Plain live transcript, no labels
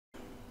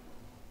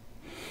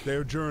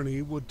Their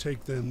journey would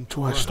take them to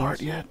Do I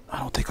start yet? I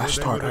don't think I where they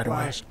start would right at away.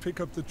 last pick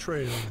up the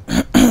trail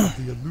of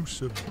the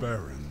elusive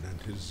Baron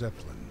and his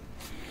Zeppelin.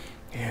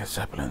 Yeah,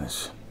 Zeppelin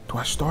is... Do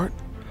I start?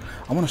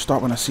 I want to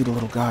start when I see the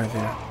little guy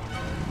there.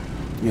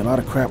 Yeah, a lot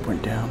of crap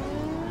went down.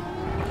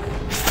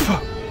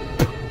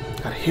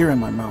 Got a hair in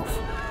my mouth.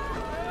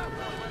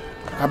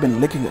 I've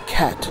been licking a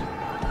cat.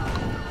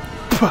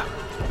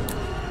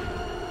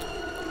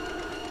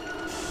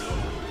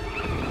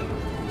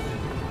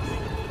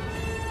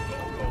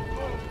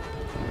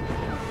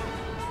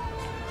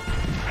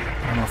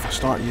 I don't know if I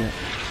start yet.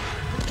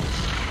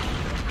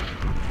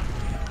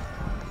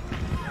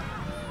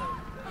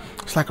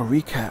 It's like a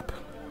recap.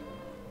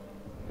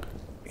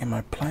 Am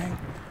I playing?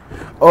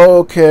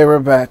 Okay, we're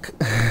back.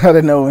 I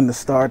didn't know when to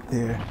start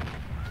there.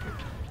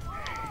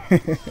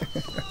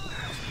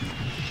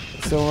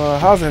 So,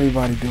 how's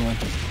everybody doing?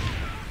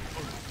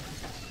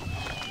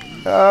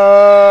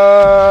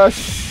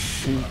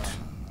 Shoot.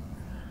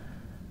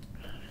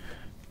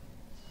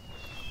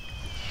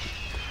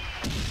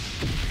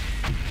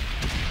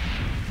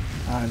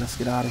 Alright, let's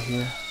get out of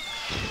here.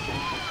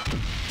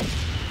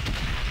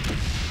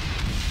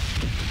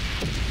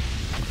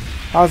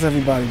 How's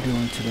everybody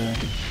doing today?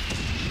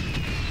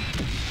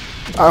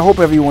 I hope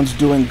everyone's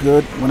doing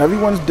good. When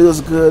everyone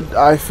does good,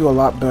 I feel a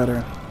lot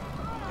better.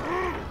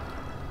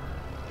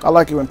 I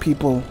like it when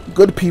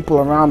good people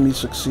around me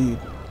succeed.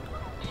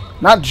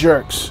 Not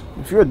jerks.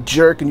 If you're a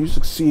jerk and you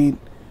succeed,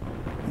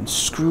 then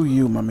screw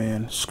you, my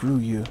man. Screw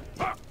you.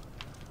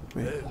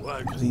 Wait,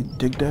 does he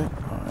dig that?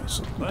 Alright,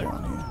 so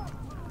down here.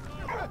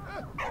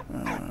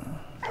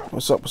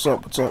 What's up, what's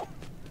up, what's up?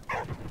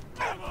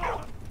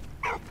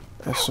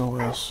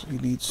 SOS. He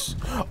needs...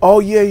 Oh,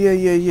 yeah.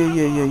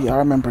 I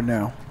remember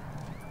now.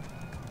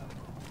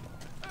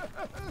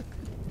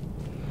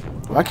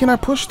 Why can't I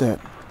push that?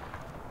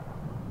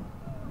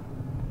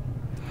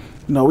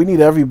 No, we need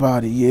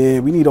everybody.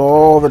 Yeah, we need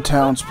all the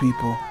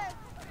townspeople.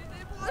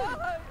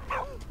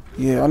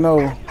 Yeah, I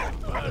know.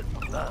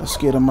 Let's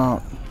get him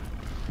out.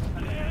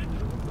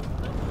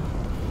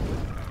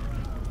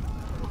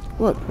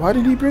 What? Why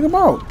didn't he bring him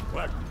out?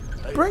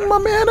 Bring my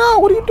man out.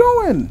 What are you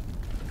doing?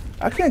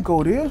 I can't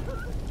go there.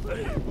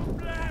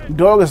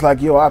 Dog is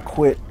like, yo, I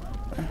quit.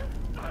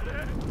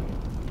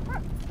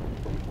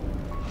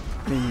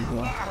 There you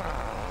go.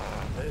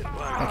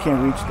 I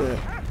can't reach that.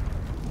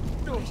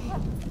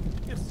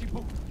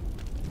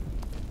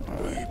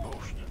 Right.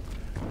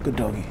 Good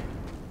doggy.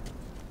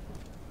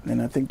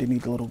 And I think they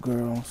need the little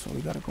girl, so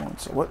we gotta go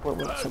inside.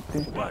 What's up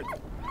there?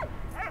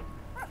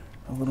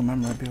 A little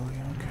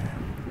memorabilia, okay.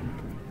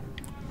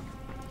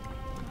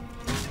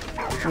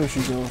 There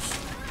she goes.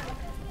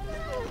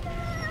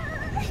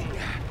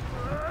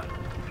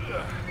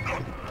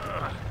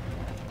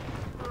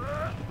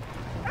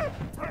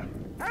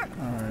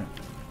 Alright.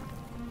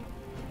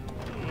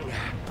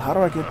 How do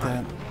I get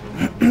that?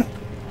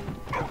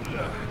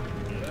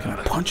 Can I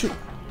punch it?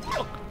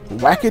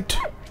 Whack it?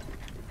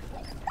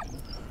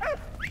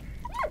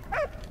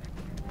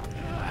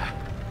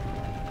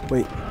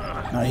 Wait.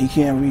 No, he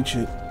can't reach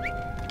it.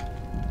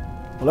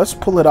 Well, let's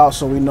pull it out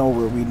so we know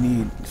where we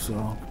need.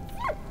 So,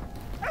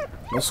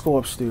 let's go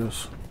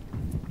upstairs.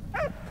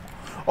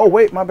 Oh,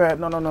 wait, my bad.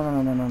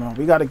 No.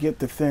 We gotta get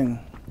the thing.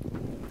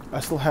 I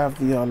still have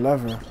the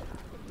lever.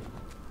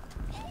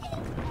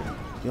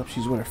 Yep,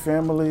 she's with her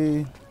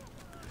family.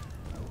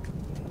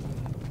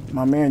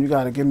 My man, you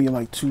gotta give me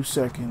like 2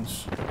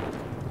 seconds.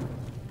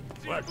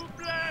 Alright,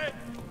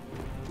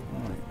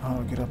 how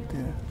do I get up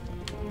there?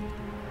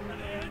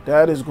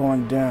 That is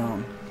going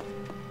down.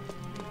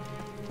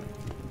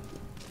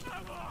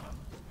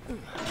 Huh?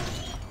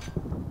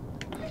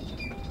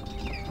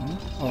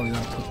 Oh, yeah,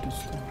 I'll put this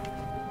down.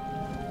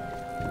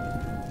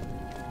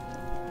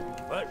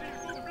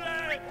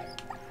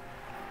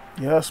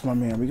 Yes, my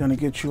man, we're gonna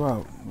get you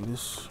out with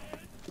this.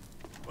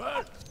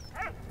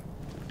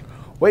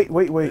 Wait.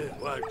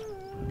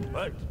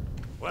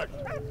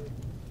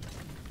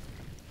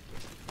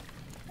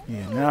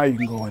 Yeah, now you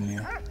can go in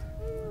there.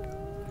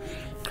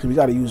 Cause we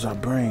gotta use our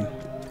brain.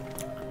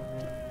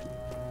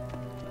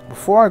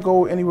 Before I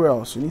go anywhere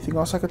else, anything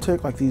else I could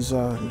take? Like these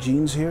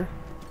jeans here?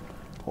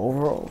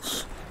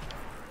 Overalls.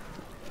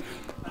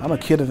 I'm a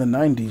kid of the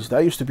 90s.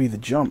 That used to be the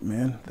jump,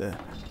 man. The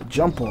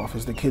jump off,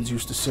 as the kids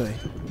used to say.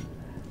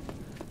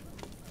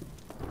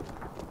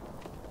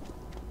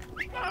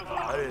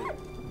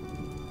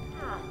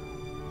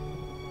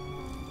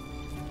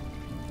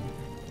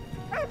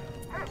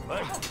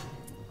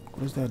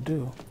 What does that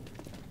do?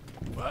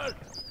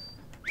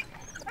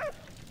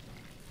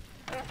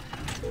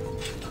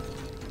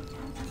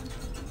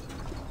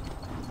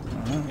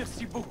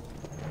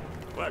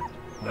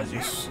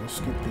 Let's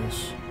skip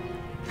this.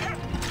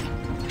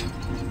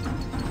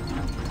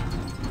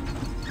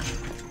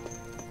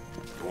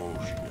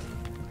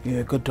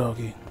 Yeah, good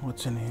doggy.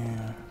 What's in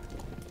here?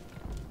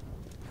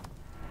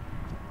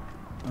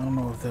 I don't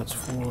know if that's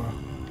for...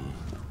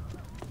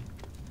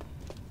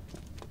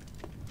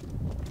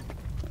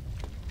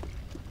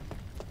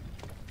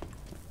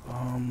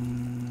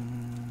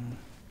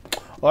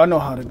 Oh, I know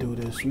how to do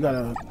this. You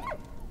gotta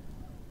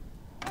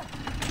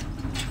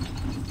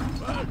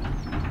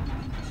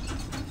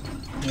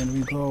And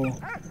we go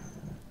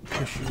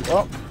push you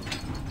up.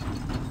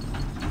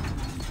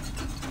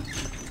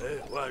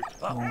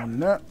 On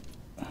that.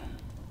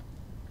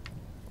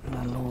 And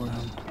I lower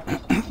him.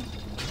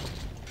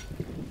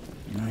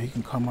 Now he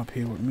can come up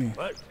here with me.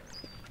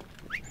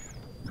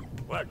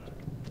 What?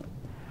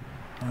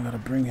 I gotta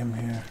bring him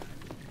here.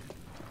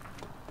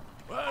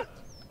 What?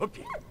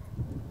 Okay.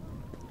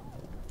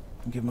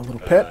 Give him a little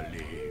pet.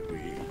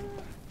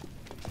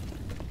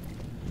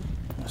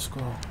 Let's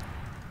go.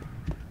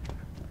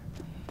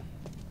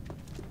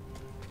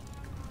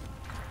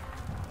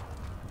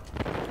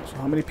 So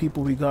how many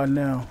people we got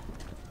now?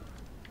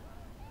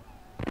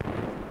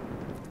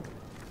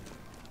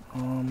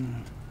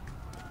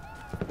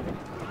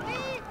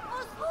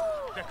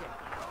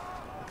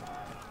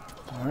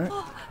 Alright.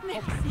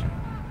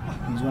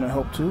 He's gonna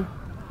help too.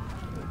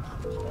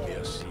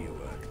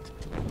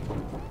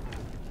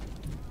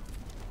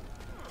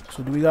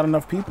 So do we got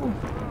enough people?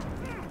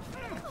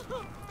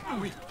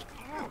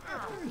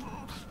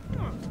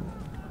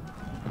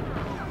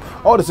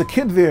 Oh, there's a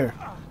kid there.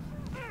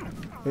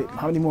 Wait,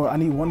 how many more? I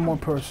need one more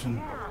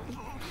person.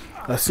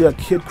 I see a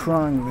kid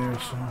crying there,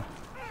 so.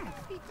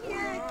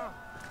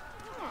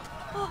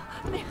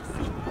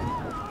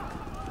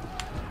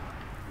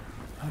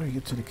 How do we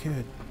get to the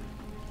kid?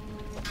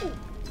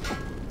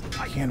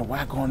 I can't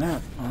whack on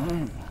that.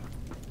 Alright.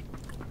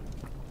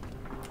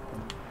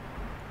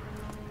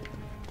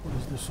 What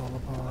is this all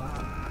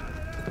about?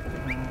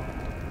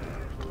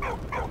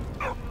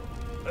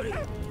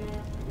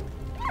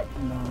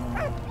 No.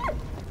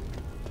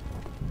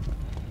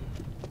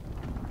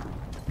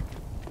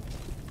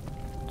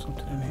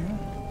 Something in here?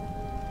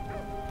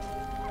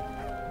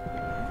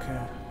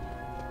 Okay.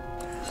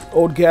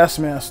 Old gas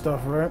mask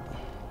stuff, right?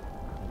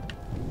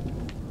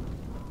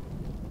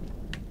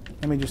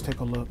 Let me just take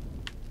a look.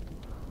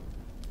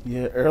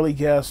 Yeah, early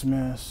gas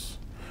masks.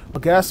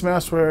 But gas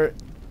masks were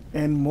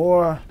in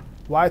more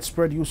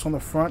widespread use on the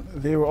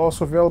front. They were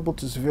also available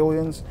to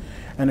civilians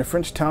and in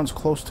French towns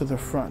close to the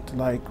front,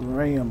 like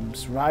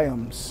Reims.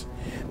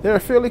 They are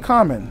fairly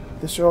common.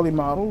 This early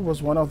model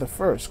was one of the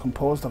first,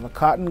 composed of a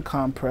cotton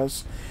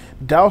compress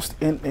doused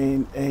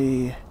in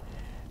a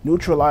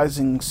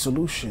neutralizing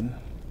solution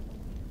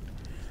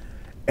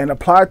and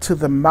applied to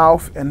the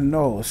mouth and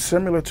nose,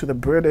 similar to the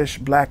British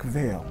black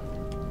veil.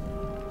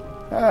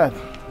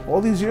 All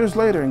these years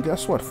later, and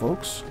guess what,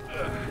 folks?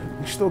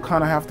 We still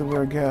kind of have to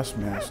wear a gas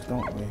mask,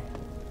 don't we?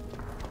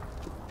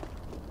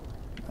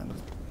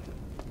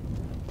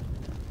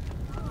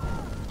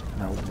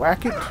 Now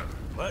whack it?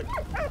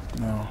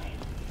 No.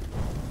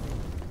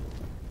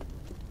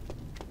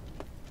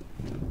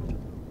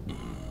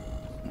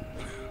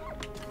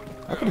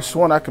 I could have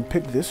sworn I could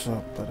pick this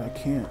up, but I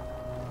can't.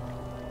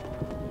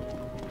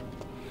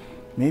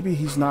 Maybe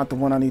he's not the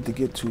one I need to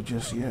get to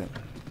just yet.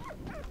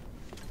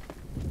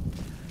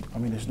 I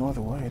mean, there's no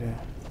other way there.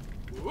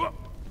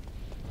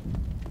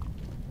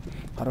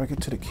 How do I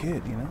get to the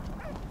kid, you know?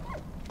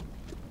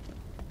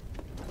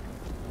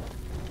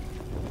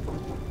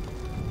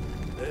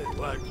 Hey,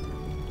 what?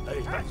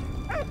 Hey,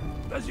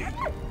 Fuzzy,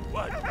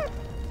 what?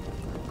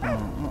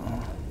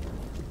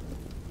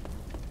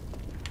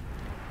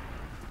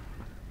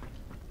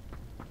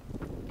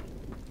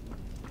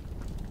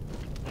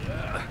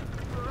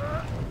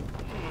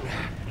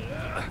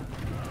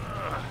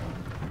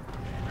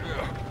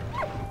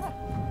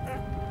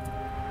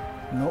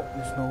 Nope,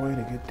 there's no way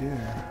to get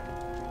there.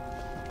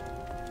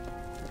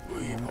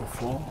 Nowhere to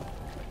fall.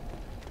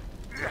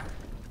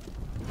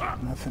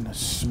 Nothing to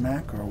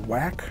smack or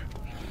whack.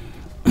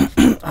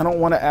 I don't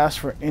want to ask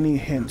for any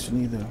hints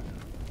neither.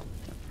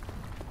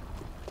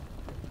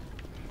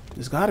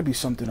 There's got to be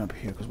something up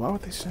here, because why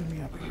would they send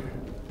me up here?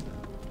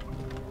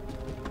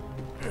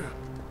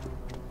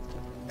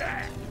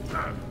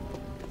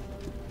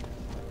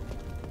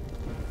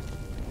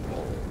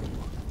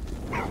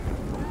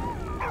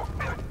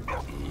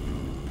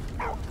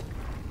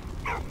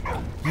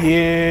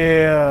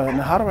 Yeah.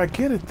 Now, how do I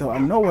get it, though? I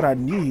know what I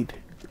need,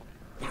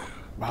 but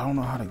I don't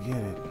know how to get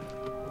it.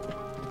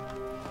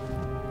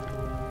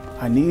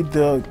 I need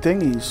the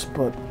thingies,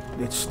 but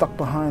it's stuck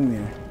behind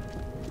there.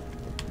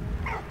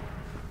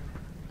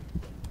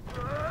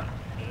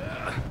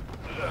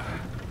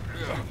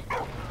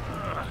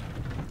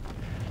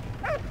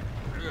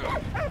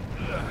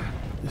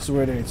 This is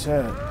where it's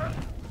at.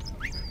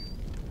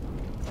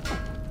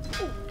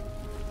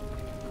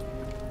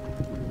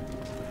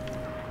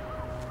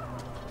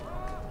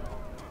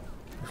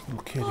 This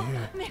little kid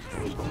here.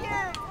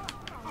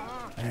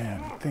 Man,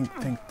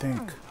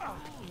 think.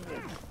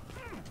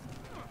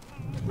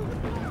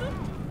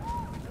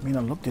 I mean, I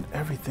looked at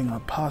everything I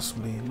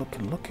possibly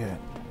can look at.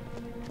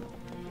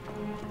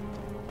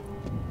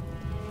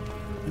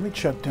 Let me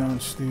check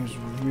downstairs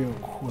real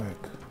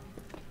quick.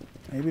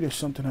 Maybe there's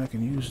something I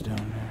can use down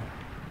there.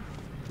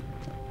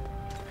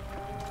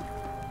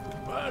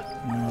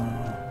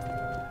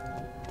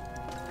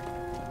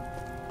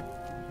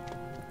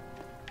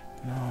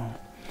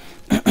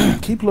 No.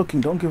 Keep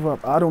looking. Don't give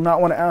up. I do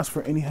not want to ask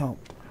for any help.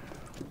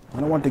 I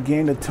don't want the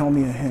game to tell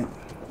me a hint.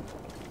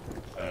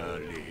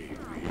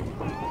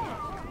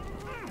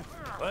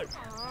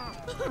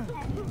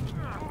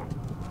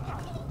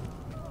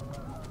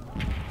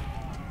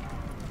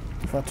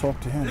 if I talk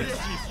to him?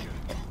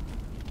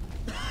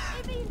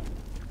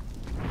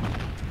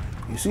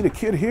 You see the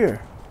kid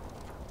here.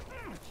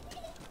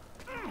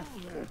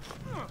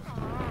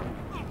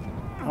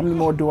 How many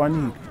more do I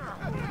need?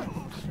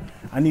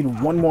 I need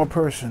one more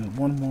person.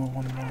 One more.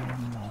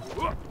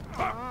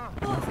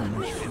 Nothing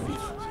makes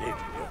sense.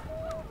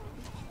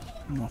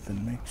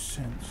 Nothing makes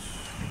sense.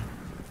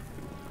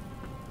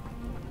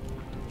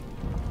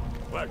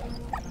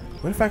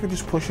 What if I could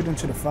just push it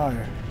into the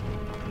fire?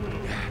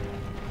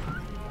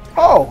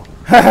 Oh!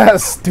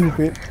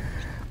 Stupid.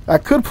 I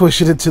could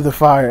push it into the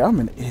fire. I'm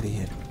an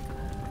idiot.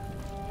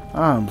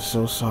 I'm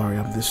so sorry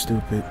I'm this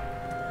stupid.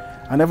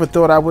 I never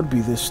thought I would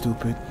be this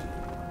stupid.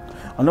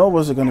 I know it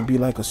wasn't going to be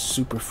like a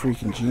super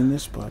freaking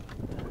genius, but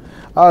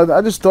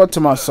I just thought to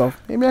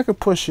myself, maybe I could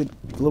push it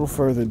a little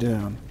further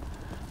down.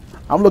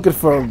 I'm looking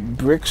for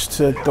bricks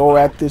to throw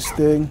at this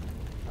thing.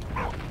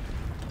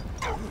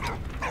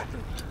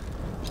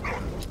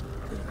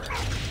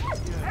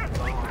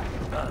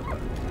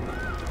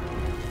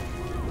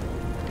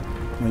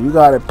 You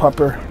got it,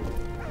 pupper.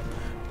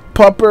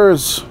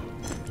 Puppers!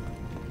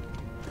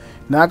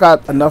 Now I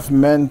got enough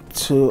men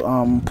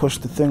to push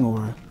the thing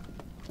over.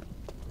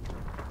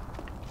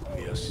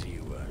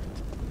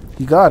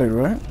 He got it,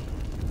 right?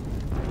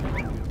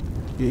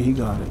 Yeah, he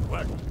got it.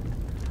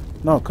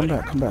 No, come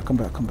back.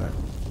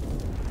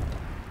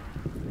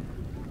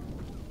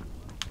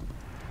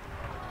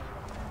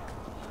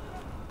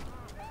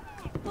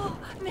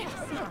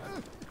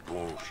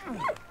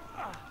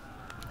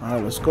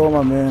 Alright, let's go,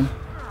 my man.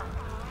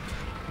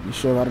 You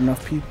sure got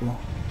enough people.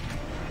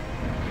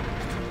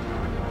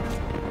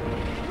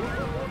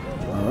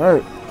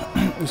 Alright.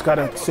 Just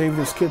gotta save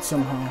this kid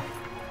somehow.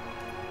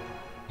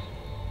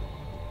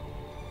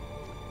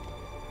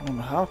 I don't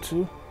know how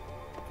to.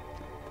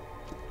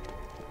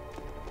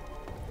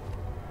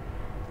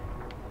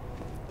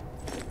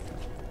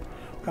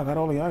 I got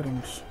all the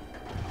items.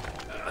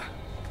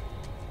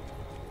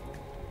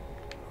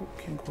 Oh,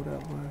 can't go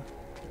that way.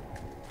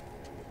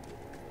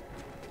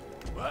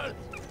 What?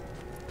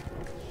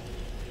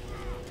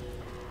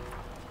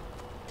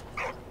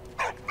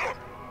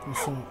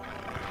 What's up?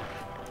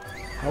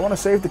 I want to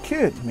save the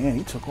kid. Man,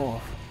 he took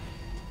off.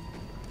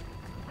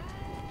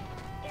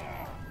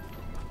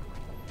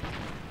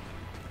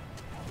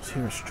 Let's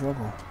hear a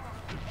struggle.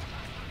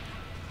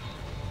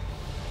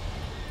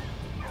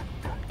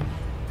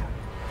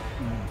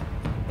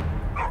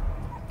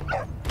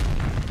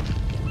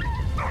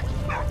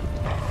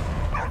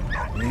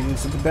 Man,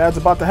 something bad's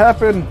about to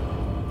happen.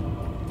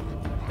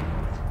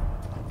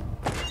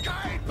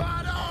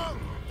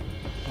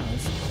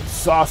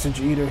 Sausage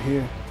eater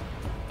here.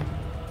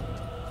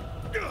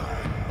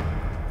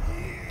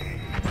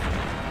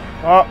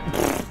 Oh.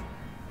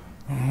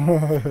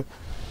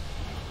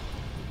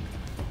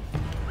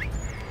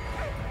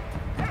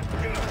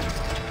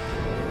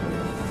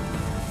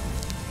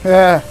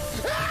 Yeah.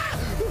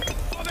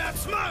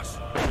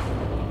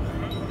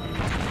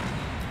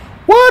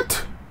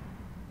 What?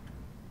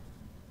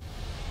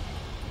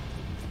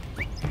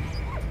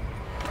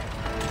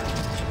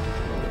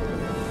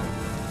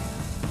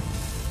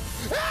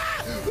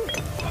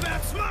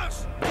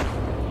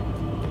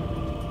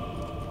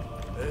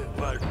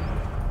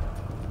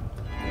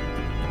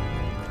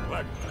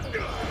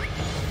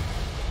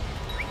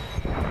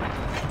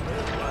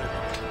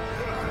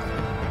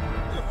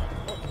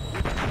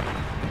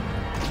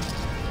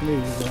 There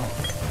you go.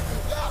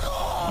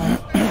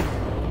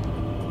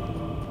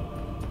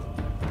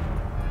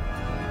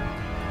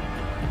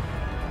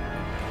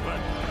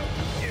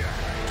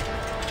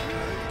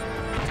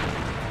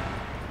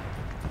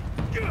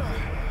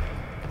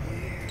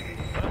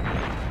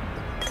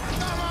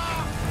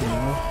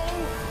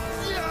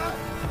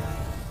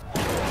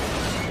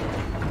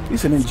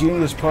 These are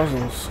ingenious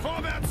puzzles.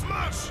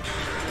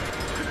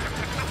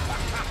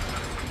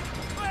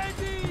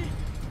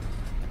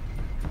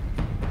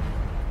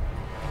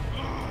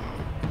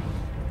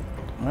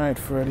 Alright,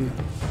 Freddy.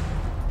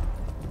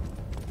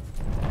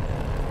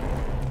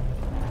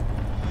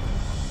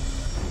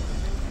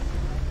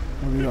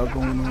 What do we got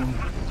going on?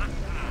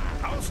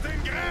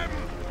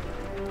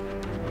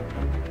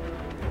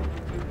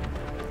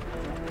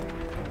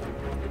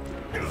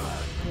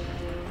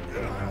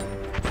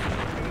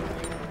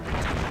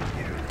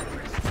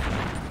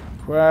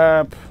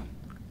 Crap.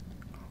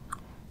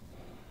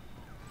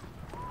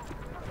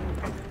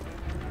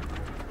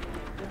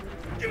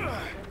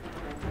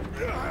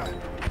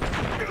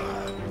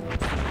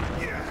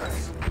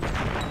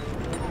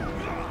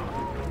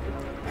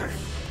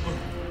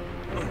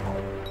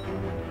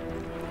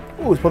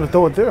 Oh, he's supposed to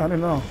throw it there. I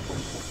didn't know.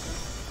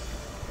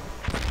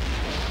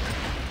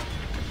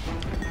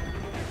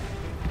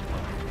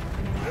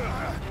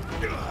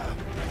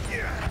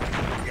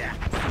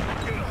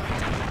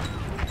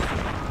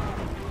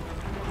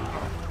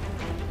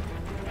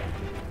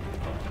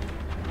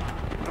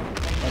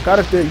 I got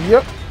it there.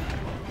 Yep.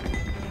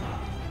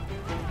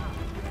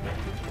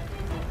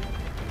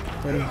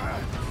 Ready.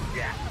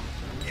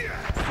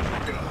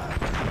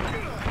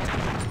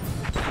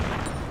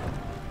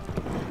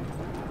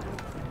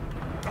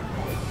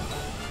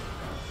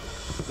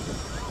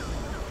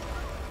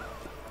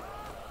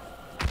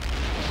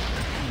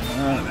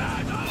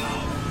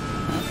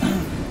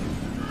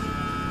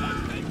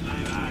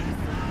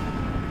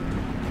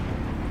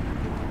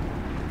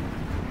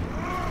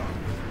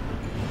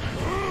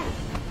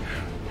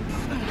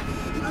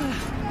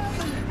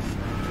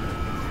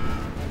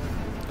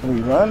 Can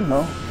we run?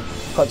 No.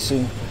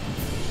 Cutscene.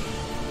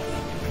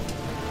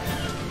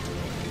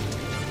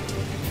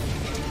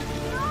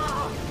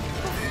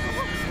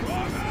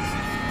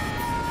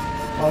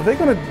 Are they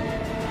gonna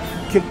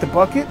kick the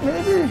bucket?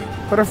 Maybe.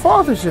 But her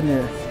father's in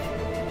there.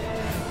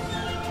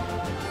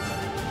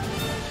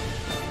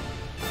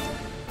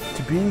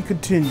 To be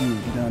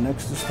continued in our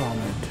next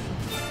installment.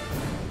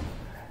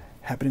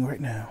 Happening right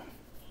now.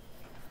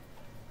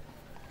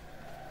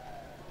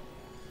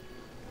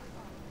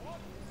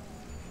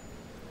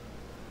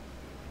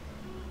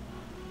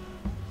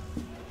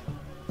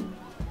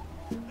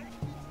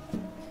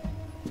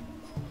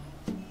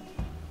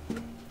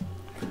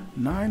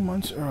 Nine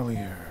months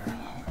earlier.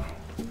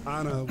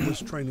 Anna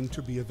was training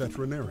to be a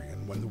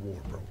veterinarian when the war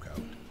broke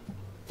out.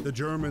 The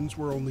Germans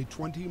were only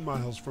 20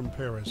 miles from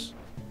Paris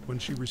when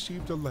she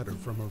received a letter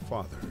from her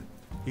father.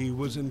 He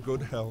was in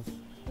good health,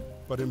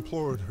 but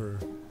implored her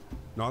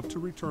not to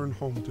return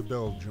home to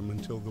Belgium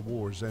until the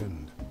war's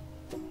end.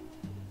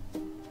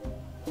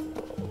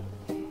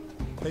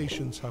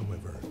 Patience,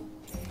 however,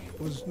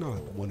 was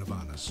not one of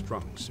Anna's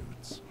strong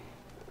suits.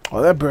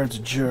 Oh, that bird's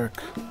a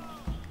jerk.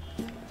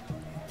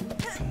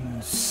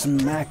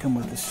 Smack him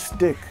with a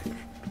stick.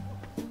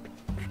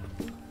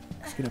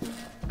 Let's get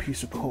a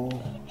piece of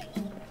coal.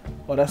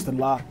 Oh, that's the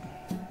lock.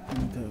 I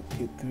need to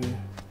get through.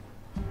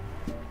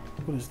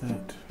 What is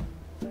that?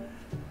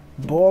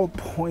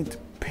 Ballpoint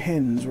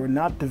pens were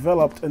not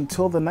developed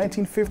until the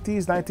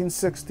 1950s,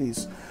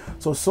 1960s,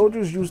 so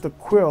soldiers used a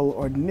quill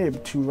or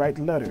nib to write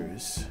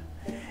letters.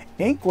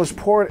 Ink was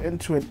poured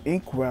into an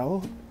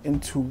inkwell,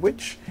 into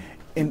which,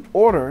 in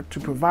order to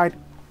provide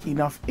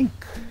enough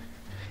ink,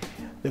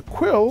 the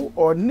quill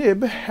or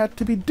nib had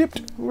to be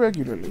dipped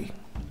regularly.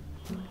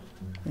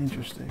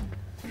 Interesting.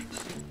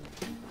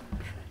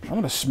 I'm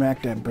gonna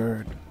smack that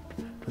bird.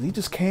 Because he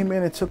just came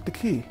in and took the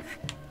key.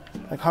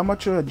 Like, how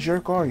much of a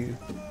jerk are you?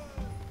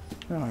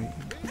 Oh,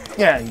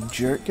 yeah, you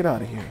jerk. Get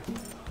out of here.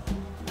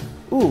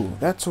 Ooh,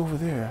 that's over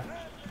there.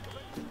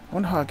 I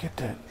wonder how I get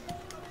that.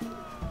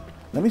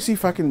 Let me see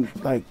if I can,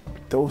 like,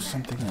 throw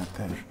something at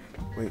that.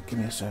 Wait, give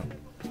me a sec.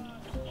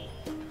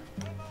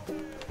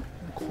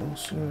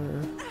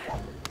 Closer.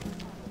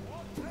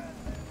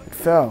 It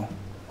fell.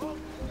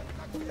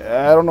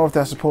 I don't know if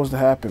that's supposed to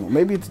happen.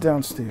 Maybe it's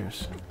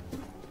downstairs.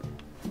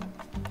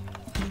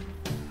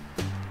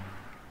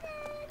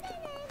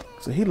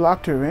 So he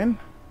locked her in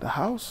the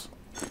house?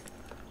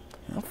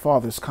 Your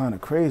father's kind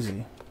of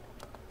crazy.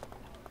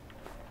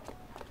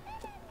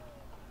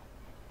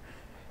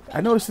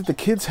 I noticed that the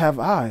kids have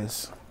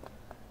eyes.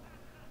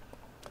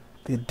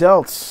 The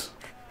adults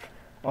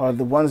are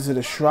the ones that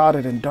are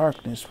shrouded in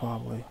darkness,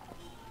 probably.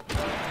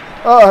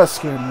 Oh, that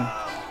scared me.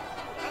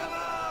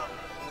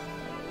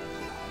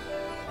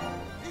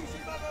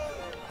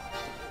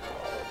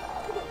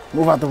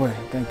 Move out the way,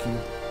 thank you.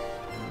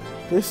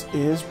 This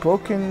is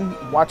broken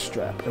watch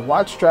strap. A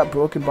watch strap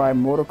broken by a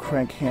motor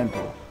crank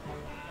handle.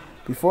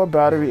 Before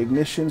battery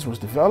ignitions was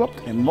developed,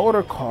 and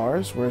motor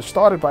cars were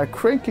started by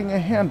cranking a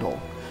handle.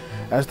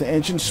 As the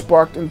engine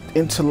sparked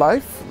into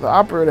life, the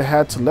operator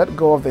had to let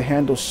go of the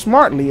handle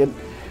smartly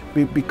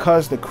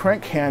because the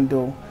crank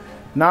handle,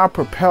 now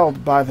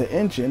propelled by the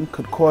engine,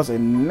 could cause a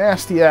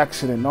nasty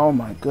accident. Oh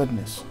my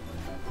goodness.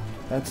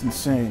 That's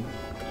insane.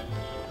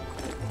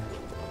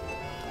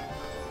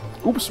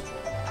 Oops.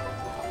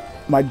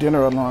 My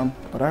dinner alarm,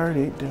 but I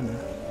already ate dinner.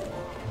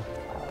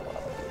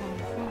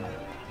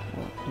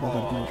 What do I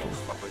do with this?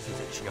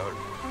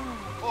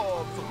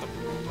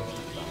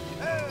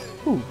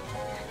 Ooh,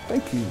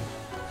 thank you.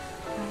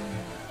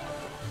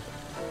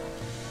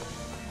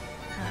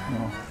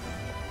 No.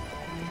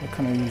 What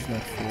can I use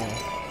that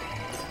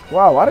for?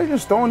 Wow, why are they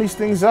just throwing these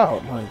things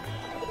out? Like,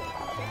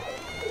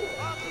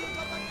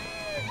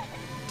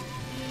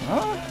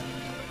 huh?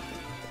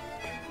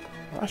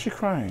 Why is she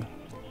crying?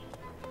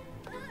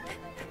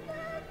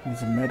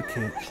 Needs a med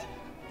kit.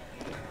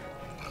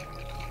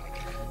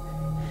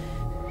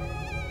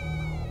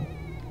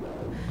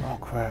 Oh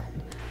crap.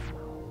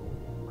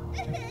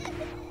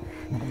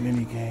 What a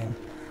mini game.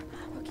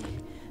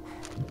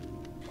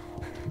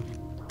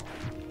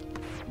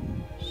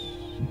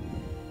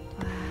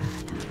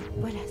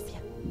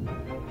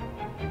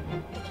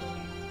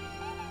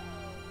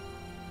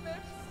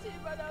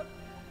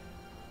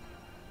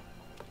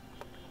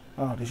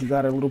 Oh, did you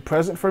got a little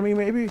present for me,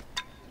 maybe?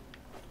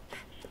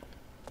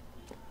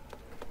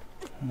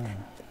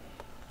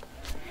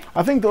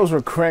 I think those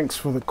were cranks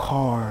for the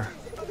car.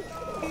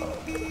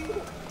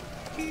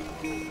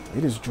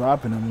 They just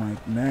dropping them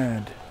like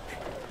mad.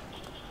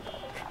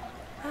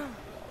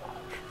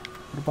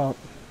 What about,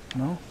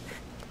 no?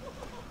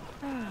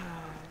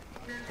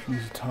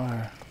 Needs a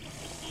tire.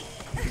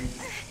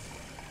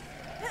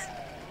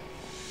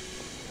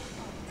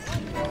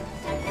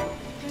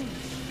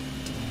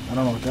 I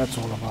don't know what that's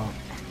all about.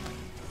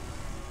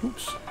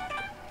 Oops.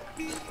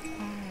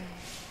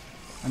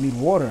 I need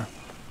water.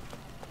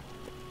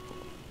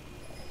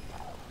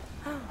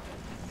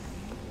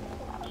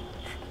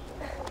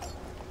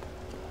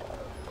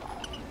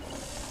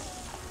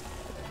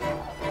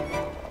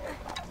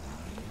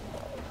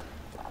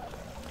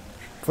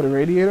 For the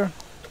radiator?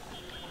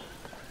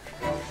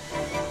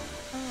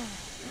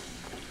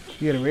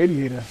 You got a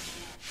radiator.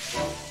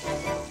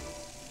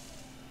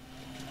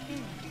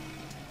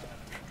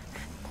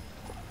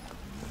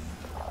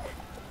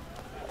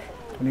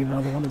 I need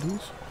another one of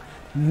these?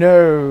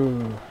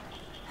 No.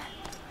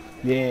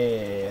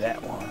 Yeah,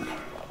 that one.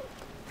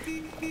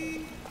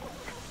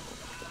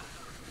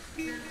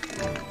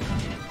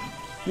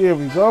 Here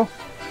we go.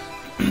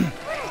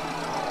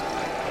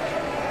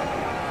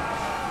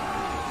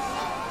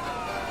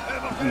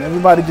 And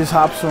everybody just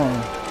hops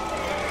on.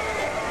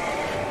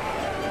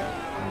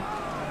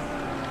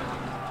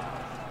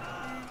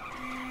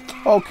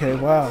 Okay,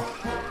 wow.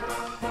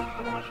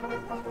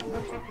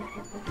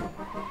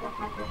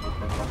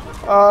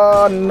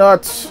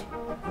 Nuts.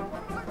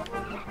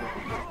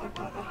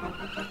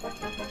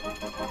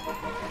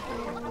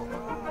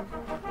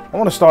 I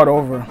want to start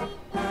over.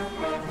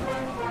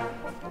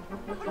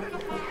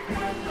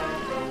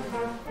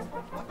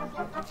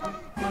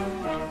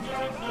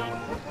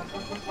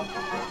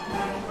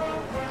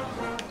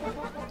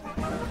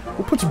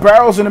 Who puts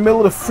barrels in the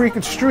middle of the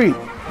freaking street?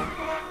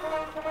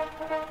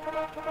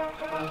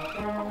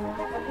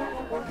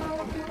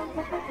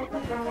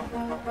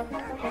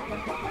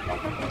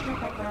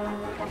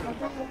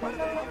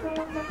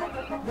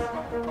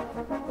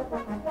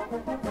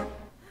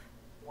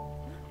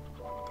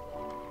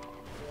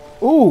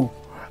 Ooh,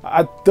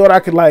 I thought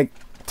I could like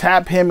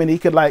tap him and he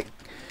could like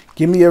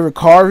give me a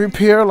car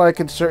repair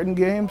like in certain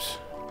games.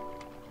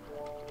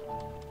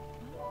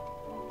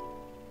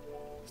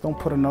 Don't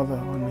put another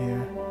one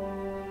here.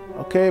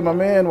 Okay, my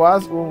man,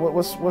 what's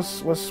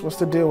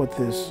the deal with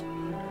this?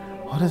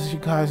 What is you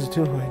guys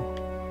doing?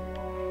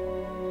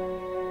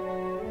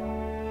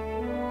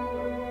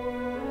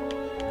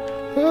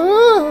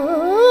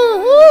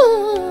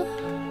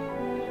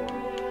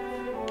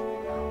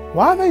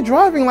 Why are they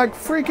driving like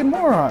freaking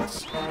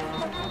morons?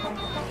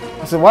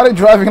 I said, why are they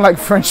driving like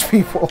French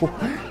people?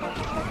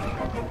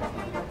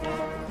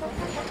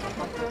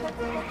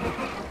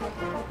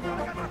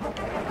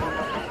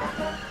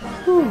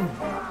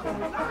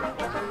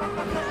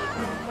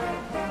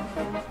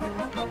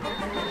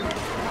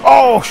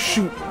 Oh,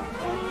 shoot.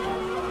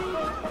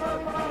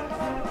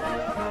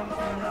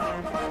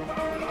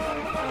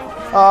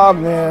 Oh,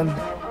 man.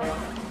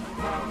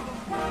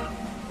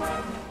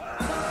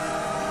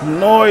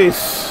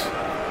 Noise.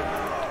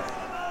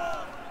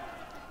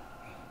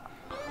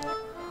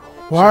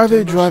 Why are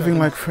they driving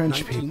like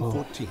French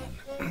people?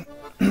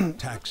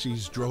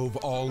 Taxis drove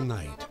all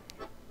night.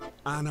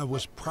 Anna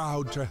was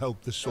proud to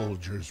help the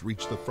soldiers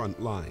reach the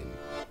front line.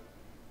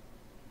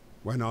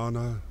 When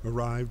Anna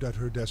arrived at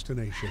her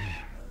destination,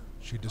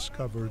 she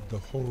discovered the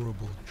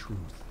horrible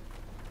truth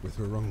with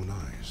her own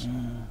eyes.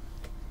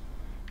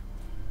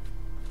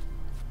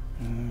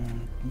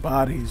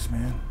 Bodies,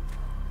 man.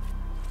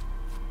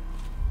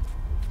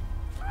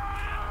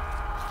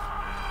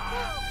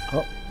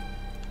 Oh,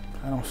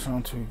 that don't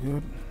sound too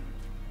good.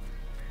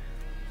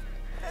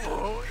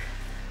 No.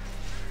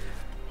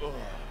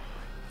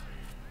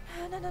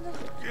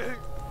 Hey.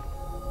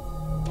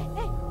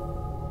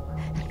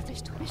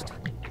 Bist du?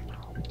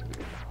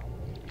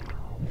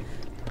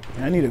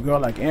 I need a girl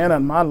like Anna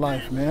in my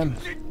life, man.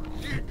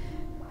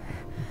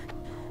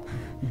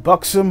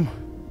 Buxom.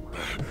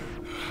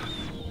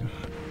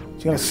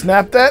 She's gonna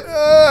snap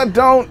that?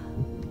 Don't.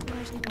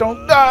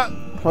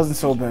 Wasn't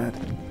so bad.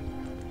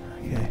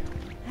 Okay.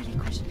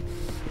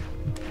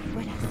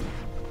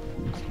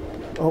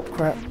 Oh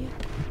crap.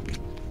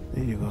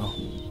 There you go.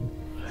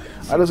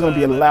 There's gonna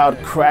be a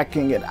loud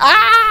cracking and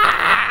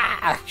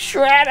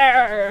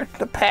shredder.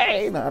 The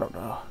pain. I don't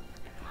know.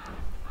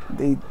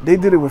 They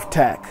did it with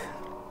tack.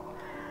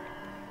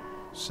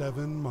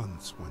 7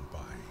 months went by.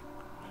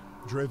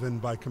 Driven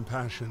by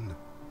compassion,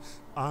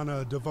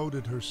 Anna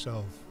devoted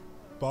herself,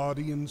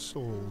 body and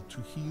soul,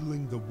 to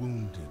healing the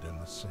wounded and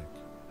the sick.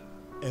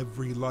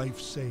 Every life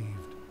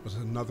saved was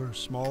another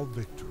small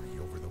victory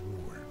over the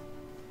war.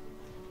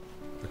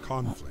 The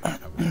conflict,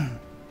 however,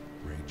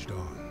 raged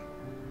on.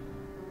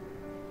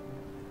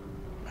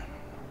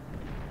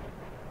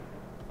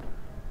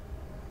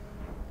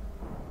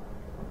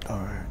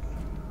 Alright.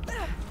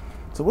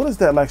 So what is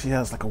that like? She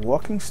has like a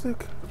walking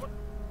stick?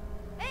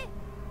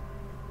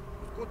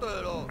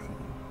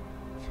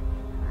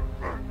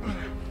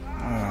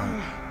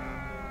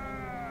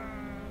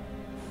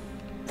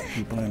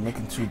 People ain't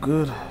looking too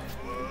good.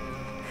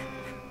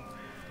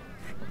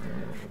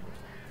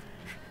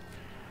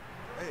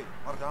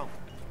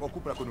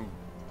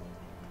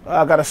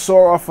 I gotta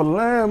saw off a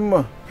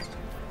limb.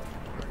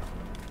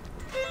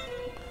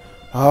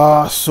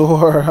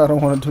 Sore. I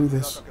don't want to do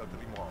this.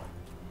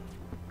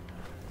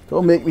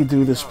 Don't make me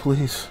do this,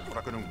 please.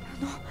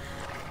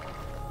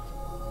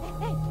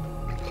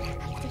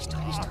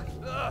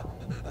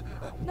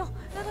 no,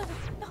 no, no, no,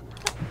 no.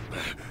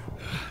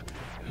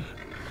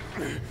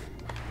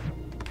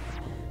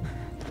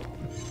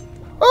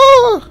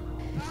 Ah!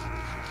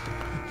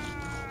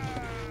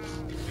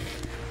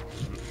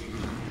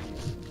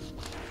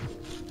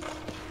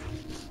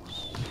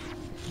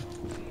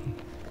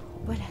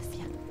 Voilà,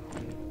 viens.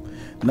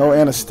 No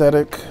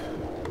anesthetic.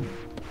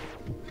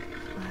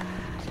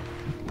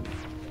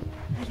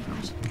 Allez,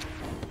 courage.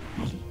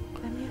 Allez,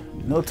 va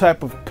mieux. No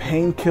type of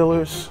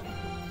painkillers.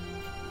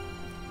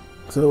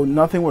 So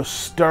nothing was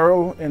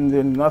sterile and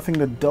then nothing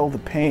to dull the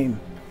pain.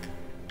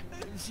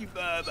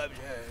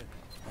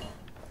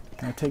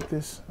 Can I take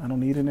this? I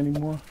don't need it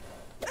anymore.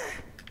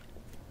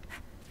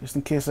 Just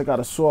in case I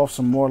gotta saw off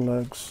some more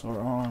legs or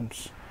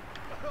arms.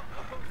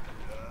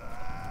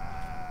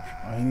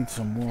 I need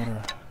some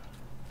water.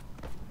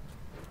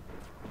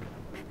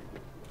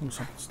 Ooh,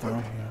 something's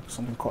down here.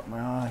 Something caught my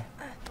eye.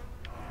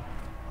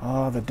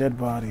 Ah, the dead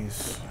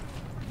bodies.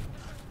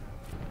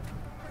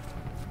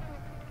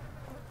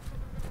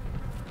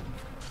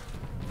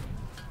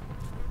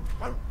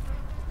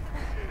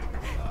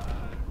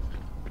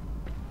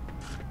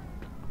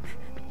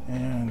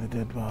 And the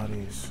dead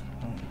bodies.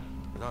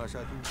 I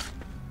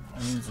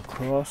need a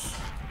cross.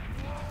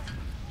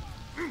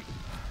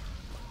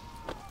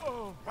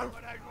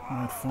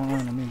 Alright,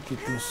 fine. Let me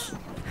get this.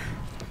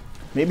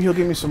 Maybe he'll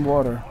give me some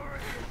water.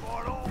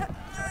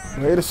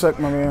 Wait a sec,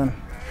 my man.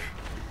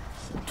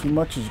 Too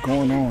much is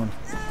going on.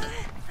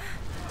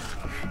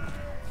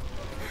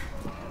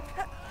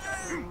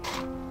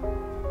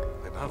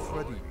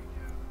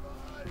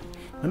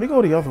 Let me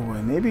go the other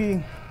way.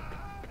 Maybe...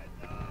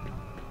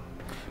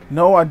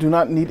 No, I do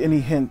not need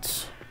any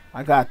hints.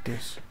 I got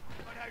this.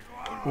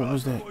 What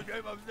was that?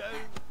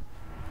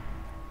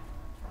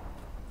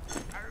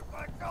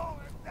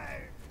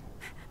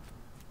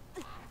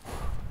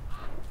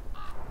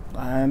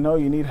 I know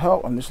you need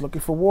help. I'm just looking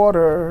for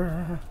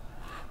water.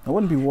 That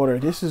wouldn't be water.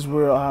 This is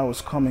where I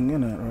was coming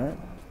in at, right?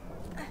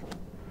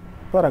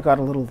 But I got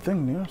a little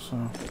thing there,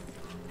 so...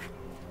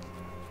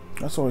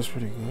 That's always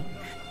pretty good.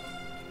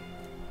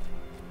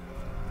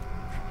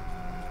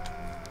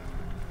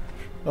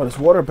 Oh, there's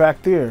water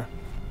back there.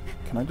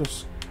 Can I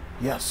just...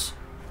 Yes.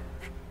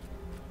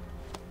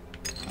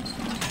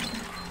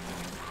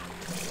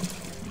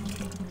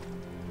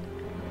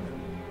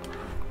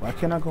 Why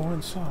can't I go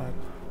inside?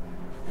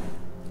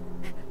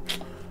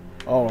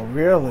 Oh,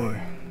 really?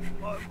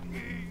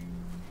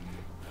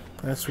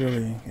 That's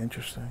really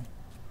interesting.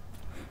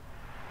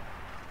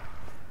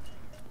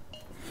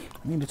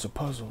 I mean, it's a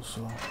puzzle,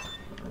 so...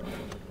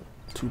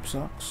 Tube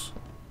socks.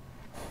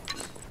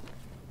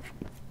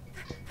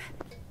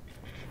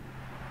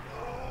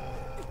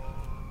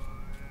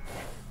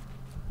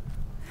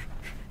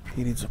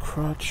 He needs a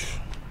crutch.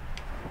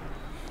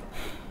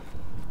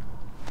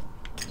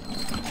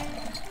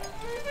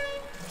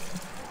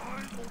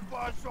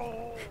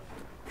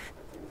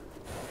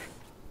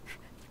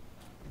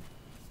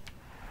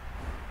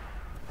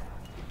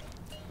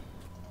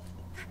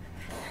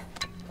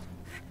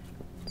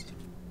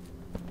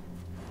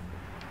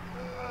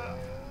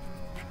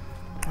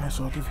 Alright,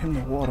 so I'll give him the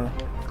water.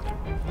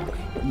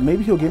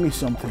 Maybe he'll give me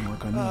something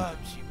like I need.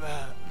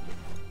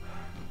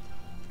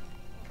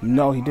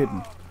 No, he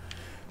didn't.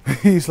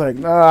 He's like,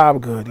 nah, I'm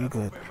good. You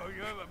good?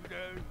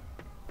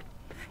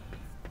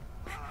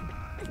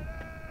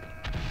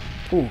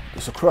 Ooh,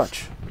 it's a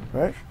crutch,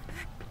 right?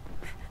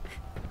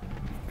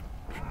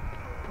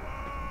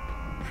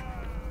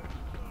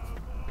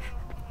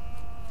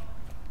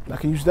 I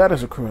can use that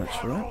as a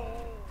crutch, right?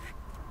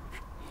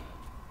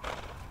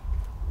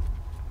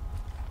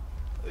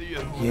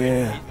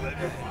 Yeah.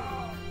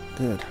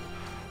 Good.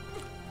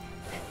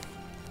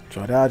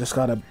 So now I just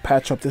gotta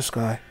patch up this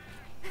guy.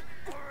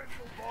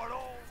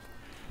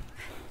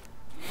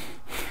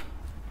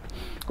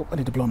 Oh, I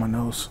need to blow my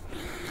nose.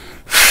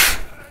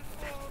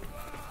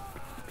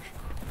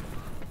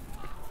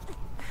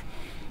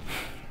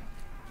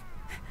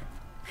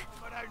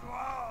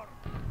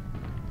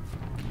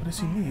 What does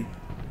he need?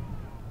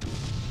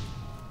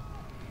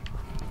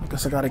 I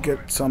guess I gotta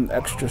get some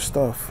extra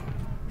stuff.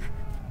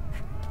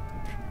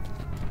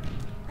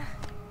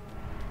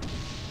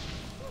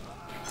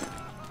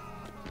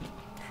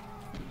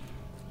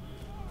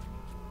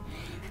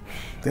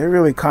 They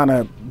really kind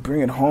of bring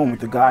it home with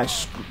the guy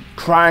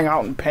crying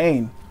out in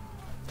pain.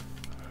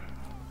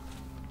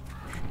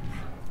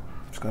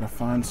 Just gotta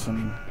find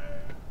some...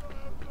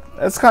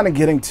 That's kind of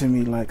getting to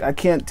me. Like, I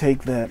can't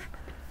take that.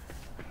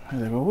 How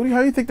do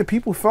you think the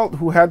people felt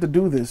who had to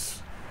do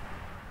this?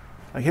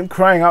 Like, him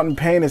crying out in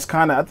pain is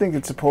kind of... I think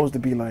it's supposed to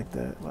be like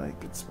that. Like,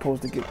 it's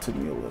supposed to get to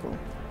me a little.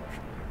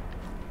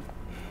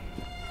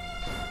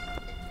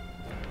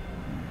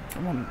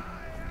 Come on.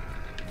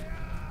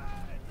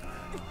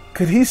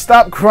 Could he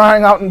stop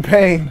crying out in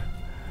pain?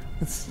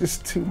 It's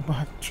just too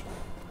much.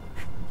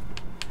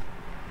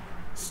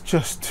 It's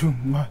just too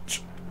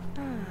much.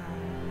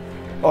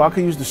 Oh, I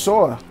could use the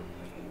saw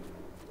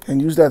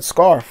and use that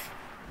scarf.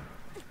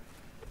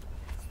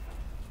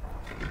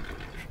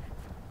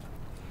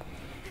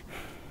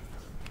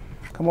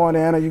 Come on,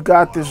 Anna, you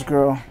got this,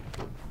 girl.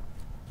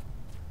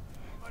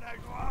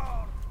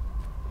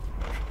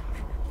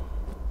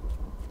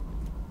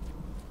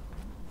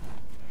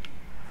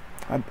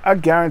 I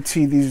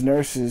guarantee these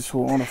nurses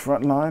who are on the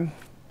front line,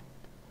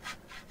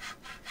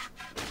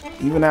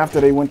 even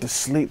after they went to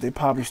sleep, they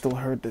probably still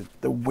heard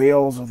the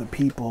wails of the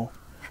people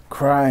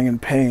crying in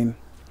pain.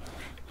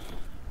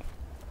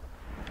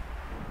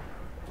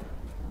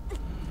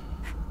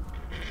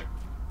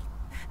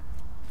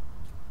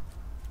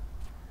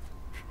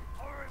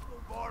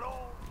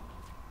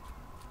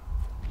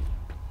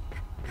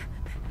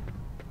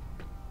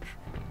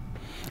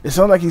 It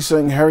sounds like he's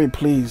saying, "Harry,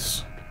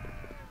 please."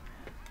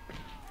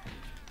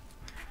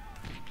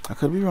 I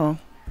could be wrong.